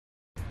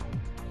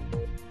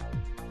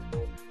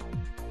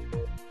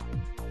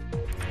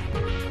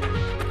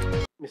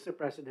Mr.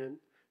 President,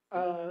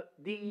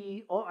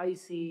 the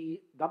OIC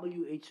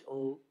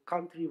WHO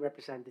country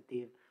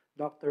representative,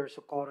 Dr.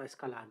 Socorro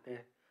Escalante,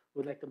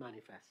 would like to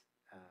manifest.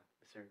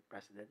 Mr.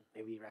 President,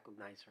 may we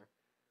recognize her?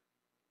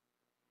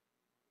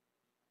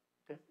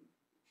 Okay.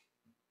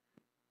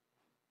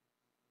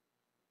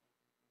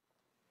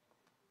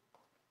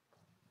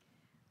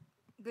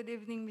 Good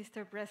evening,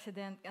 Mr.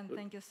 President, and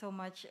thank you so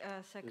much,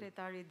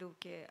 Secretary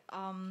Duque.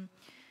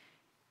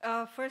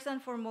 First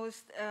and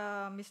foremost,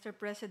 Mr.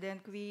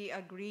 President, we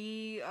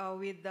agree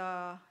with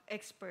the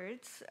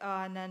experts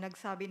na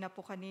nagsabi na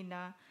po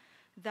kanina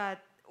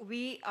that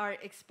we are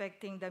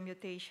expecting the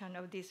mutation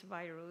of this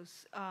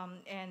virus.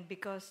 And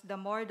because the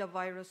more the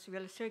virus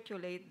will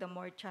circulate, the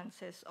more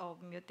chances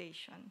of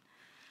mutation.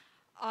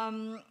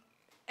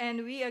 And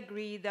we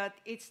agree that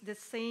it's the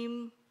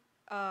same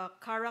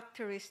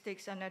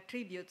characteristics and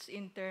attributes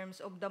in terms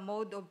of the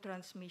mode of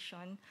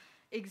transmission,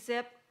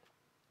 except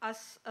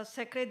as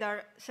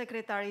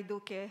Secretary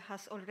Duque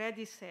has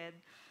already said,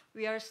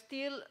 we are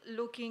still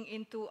looking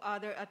into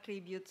other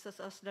attributes such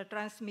as the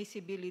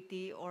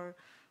transmissibility or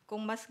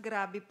kung mas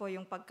grabe po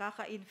yung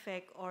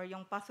pagkaka-infect or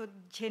yung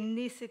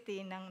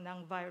pathogenicity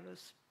ng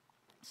virus.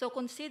 So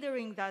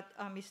considering that,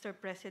 Mr.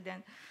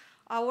 President,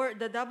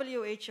 the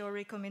WHO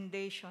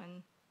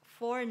recommendation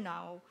for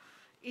now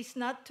is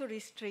not to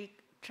restrict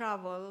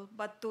travel,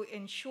 but to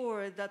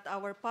ensure that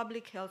our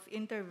public health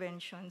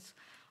interventions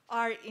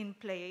are in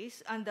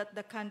place and that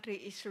the country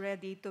is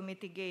ready to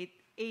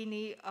mitigate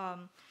any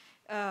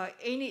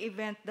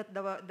event that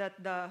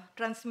the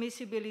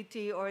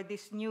transmissibility or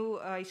this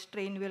new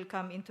strain will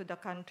come into the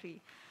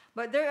country.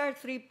 But there are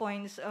 3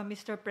 points,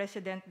 Mr.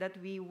 President, that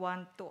we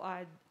want to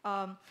add.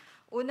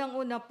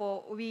 Unang-una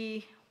po,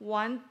 we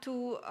want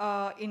to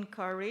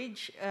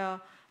encourage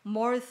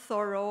more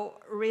thorough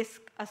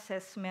risk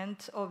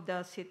assessment of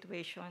the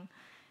situation.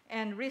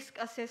 And risk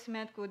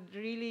assessment could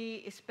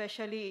really,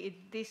 especially in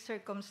this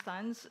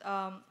circumstance,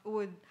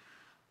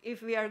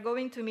 if we are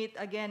going to meet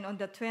again on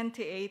the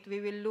 28th,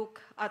 we will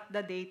look at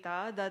the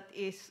data that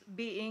is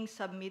being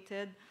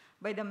submitted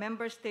by the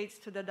member states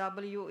to the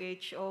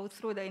WHO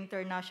through the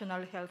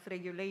International Health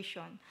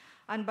Regulation.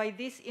 And by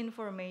this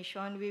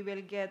information, we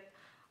will get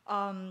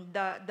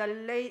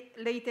the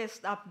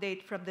latest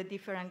update from the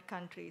different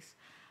countries.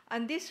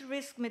 And this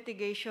risk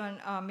mitigation,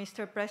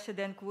 Mr.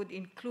 President, would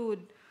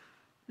include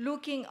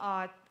looking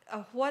at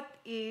what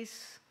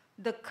is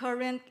the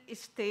current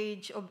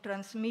stage of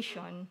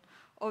transmission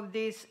of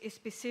this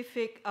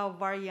specific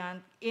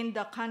variant in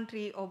the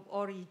country of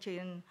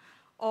origin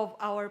of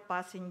our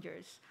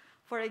passengers.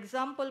 For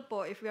example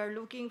po, if we are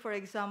looking, for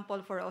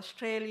example, for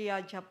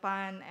Australia,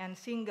 Japan, and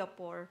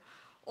Singapore,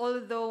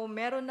 although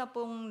meron na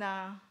pong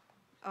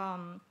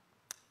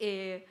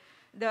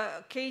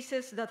the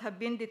cases that have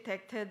been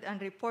detected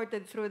and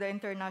reported through the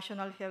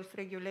international health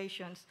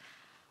regulations,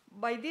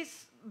 by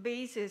this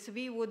basis,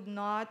 we would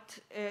not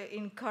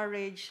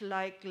encourage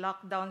like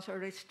lockdowns or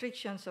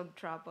restrictions of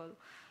travel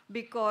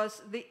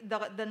because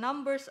the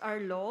numbers are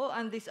low,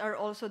 and these are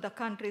also the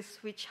countries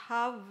which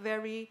have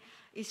very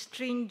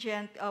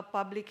stringent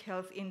public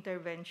health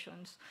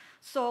interventions.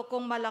 So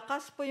kung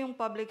malakas po yung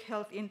public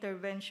health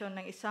intervention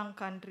ng isang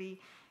country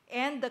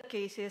and the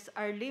cases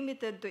are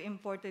limited to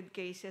imported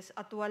cases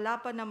at wala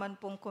pa naman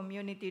pong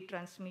community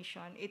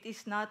transmission, it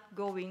is not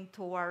going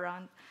to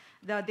warrant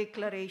the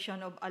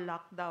declaration of a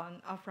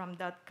lockdown from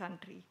that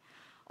country.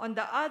 On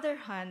the other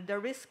hand, the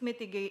risk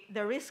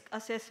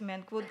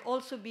assessment would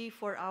also be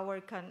for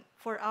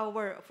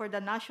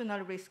the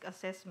national risk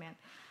assessment.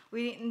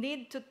 We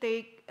need to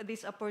take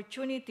this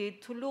opportunity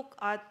to look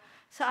at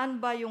saan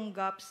ba yung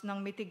gaps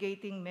ng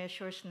mitigating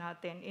measures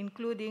natin,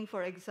 including,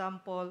 for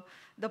example,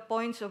 the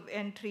points of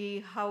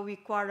entry, how we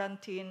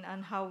quarantine,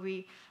 and how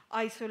we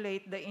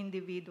isolate the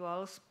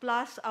individuals,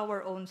 plus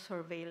our own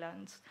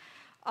surveillance.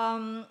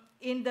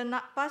 In the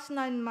past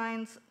 9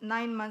 months,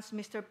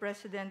 Mr.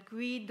 President,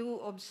 we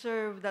do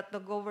observe that the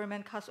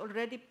government has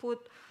already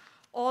put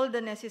all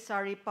the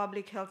necessary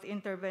public health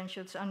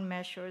interventions and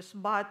measures,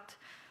 but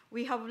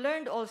we have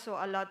learned also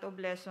a lot of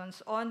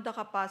lessons on the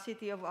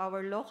capacity of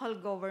our local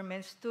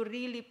governments to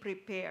really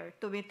prepare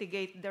to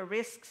mitigate the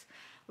risks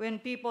when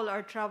people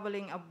are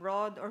traveling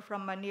abroad or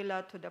from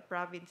Manila to the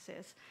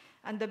provinces.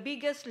 And the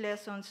biggest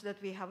lessons that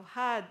we have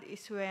had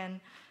is when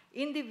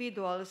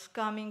individuals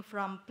coming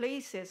from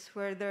places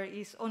where there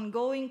is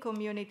ongoing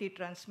community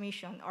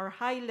transmission or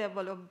high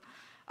level of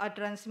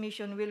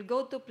transmission will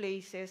go to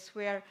places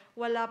where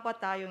wala pa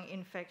tayong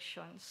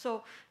infection.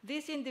 So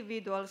these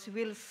individuals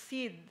will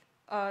seed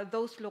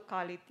those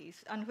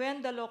localities. And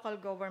when the local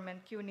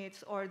government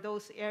units or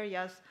those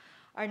areas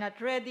are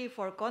not ready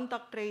for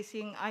contact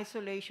tracing,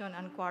 isolation,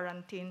 and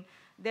quarantine,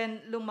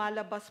 then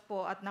lumalabas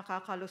po at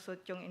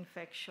nakakalusot yung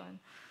infection.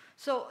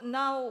 So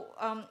now,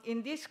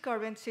 in this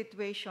current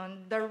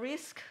situation, the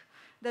risk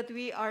that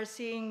we are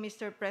seeing,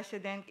 Mr.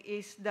 President,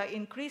 is the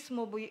increased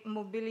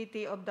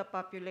mobility of the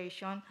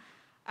population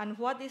and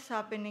what is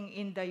happening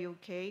in the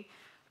UK,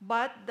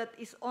 but that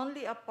is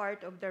only a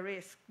part of the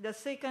risk. The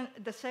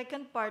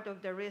second part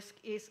of the risk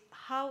is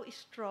how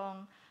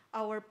strong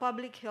our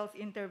public health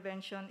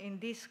intervention in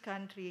this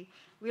country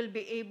will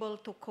be able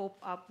to cope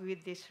up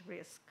with this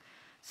risk.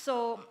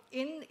 So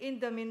in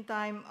the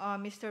meantime,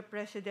 Mr.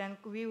 President,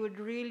 we would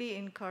really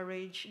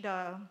encourage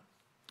the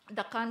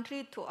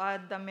country to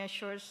add the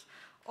measures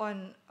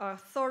on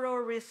thorough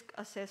risk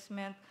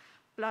assessment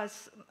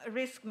plus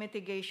risk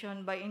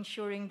mitigation by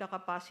ensuring the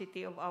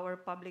capacity of our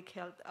public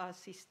health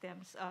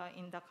systems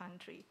in the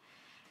country.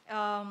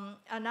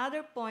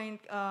 Another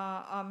point,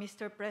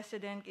 Mr.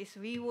 President, is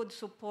we would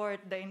support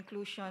the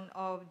inclusion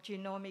of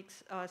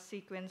genomics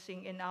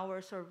sequencing in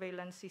our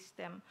surveillance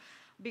system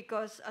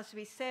because, as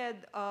we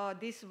said,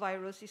 this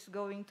virus is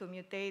going to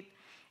mutate,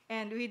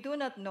 and we do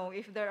not know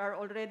if there are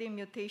already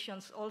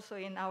mutations also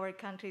in our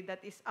country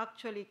that is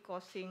actually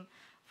causing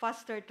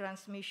faster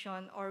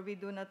transmission, or we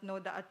do not know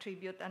the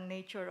attribute and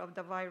nature of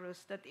the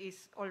virus that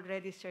is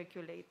already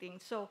circulating.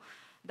 So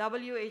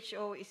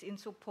WHO is in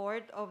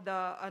support of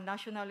the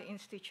National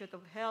Institute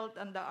of Health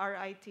and the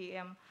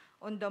RITM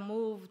on the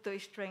move to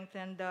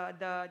strengthen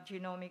the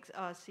genomics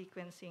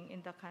sequencing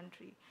in the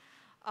country.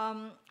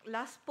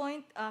 Last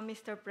point,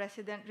 Mr.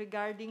 President,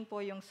 regarding po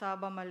yung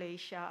Sabah,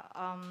 Malaysia.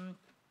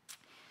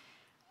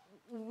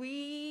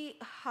 We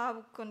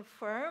have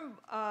confirmed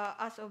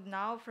as of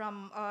now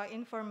from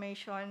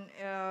information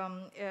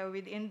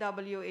within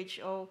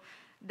WHO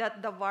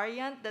that the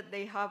variant that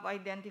they have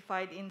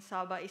identified in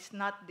Sabah is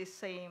not the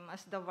same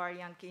as the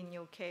variant in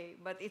UK,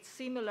 but it's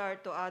similar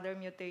to other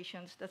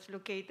mutations that's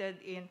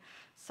located in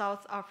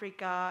South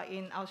Africa,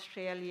 in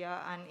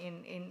Australia, and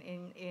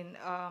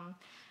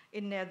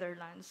in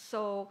Netherlands.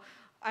 So,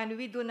 and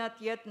we do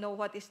not yet know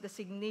what is the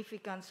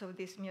significance of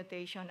this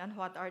mutation and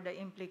what are the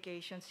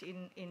implications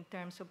in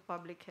terms of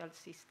public health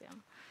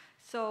system.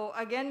 So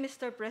again,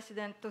 Mr.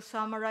 President, to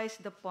summarize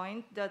the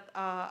point that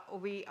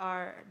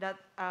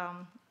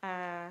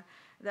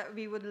that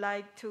we would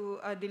like to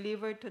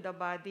deliver to the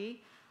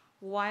body.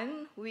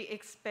 One, we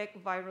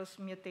expect virus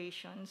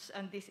mutations,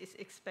 and this is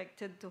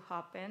expected to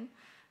happen.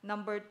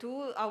 Number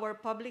two, our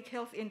public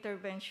health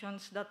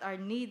interventions that are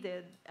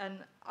needed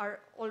and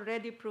are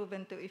already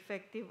proven to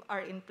effective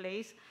are in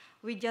place.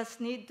 We just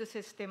need to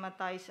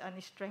systematize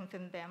and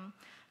strengthen them.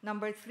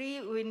 Number three,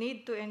 we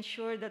need to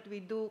ensure that we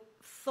do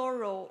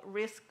thorough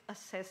risk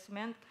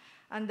assessment,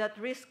 and that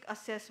risk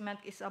assessment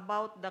is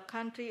about the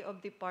country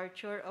of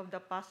departure of the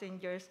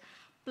passengers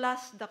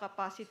plus the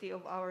capacity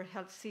of our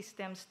health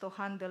systems to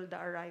handle the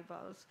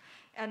arrivals.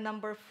 And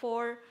number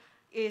four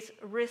is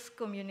risk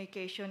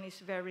communication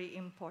is very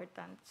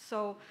important.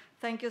 So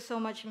thank you so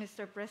much,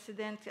 Mr.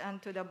 President,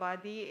 and to the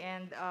body,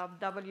 and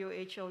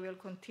WHO will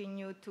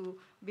continue to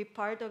be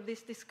part of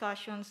these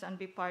discussions and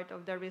be part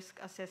of the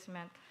risk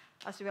assessment,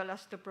 as well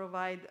as to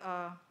provide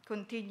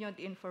continued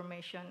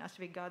information as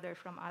we gather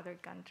from other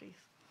countries.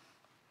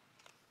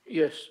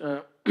 Yes,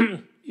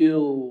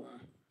 you.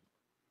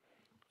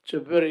 It's a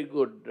very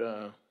good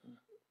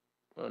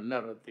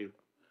narrative.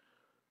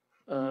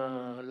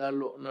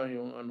 Lalo na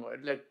yung ano,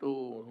 I'd like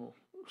to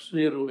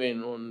zero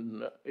in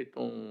on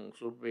itong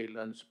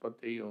surveillance,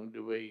 pati yung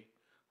the way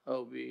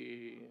how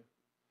we,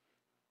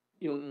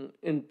 yung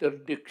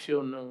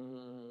interdiction ng,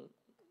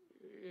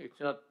 it's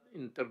not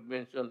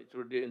intervention, it's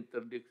really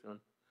interdiction,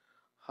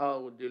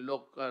 how the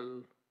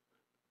local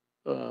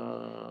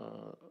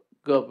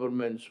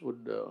governments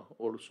would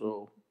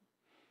also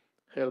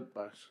help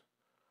us.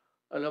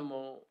 Alam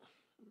mo,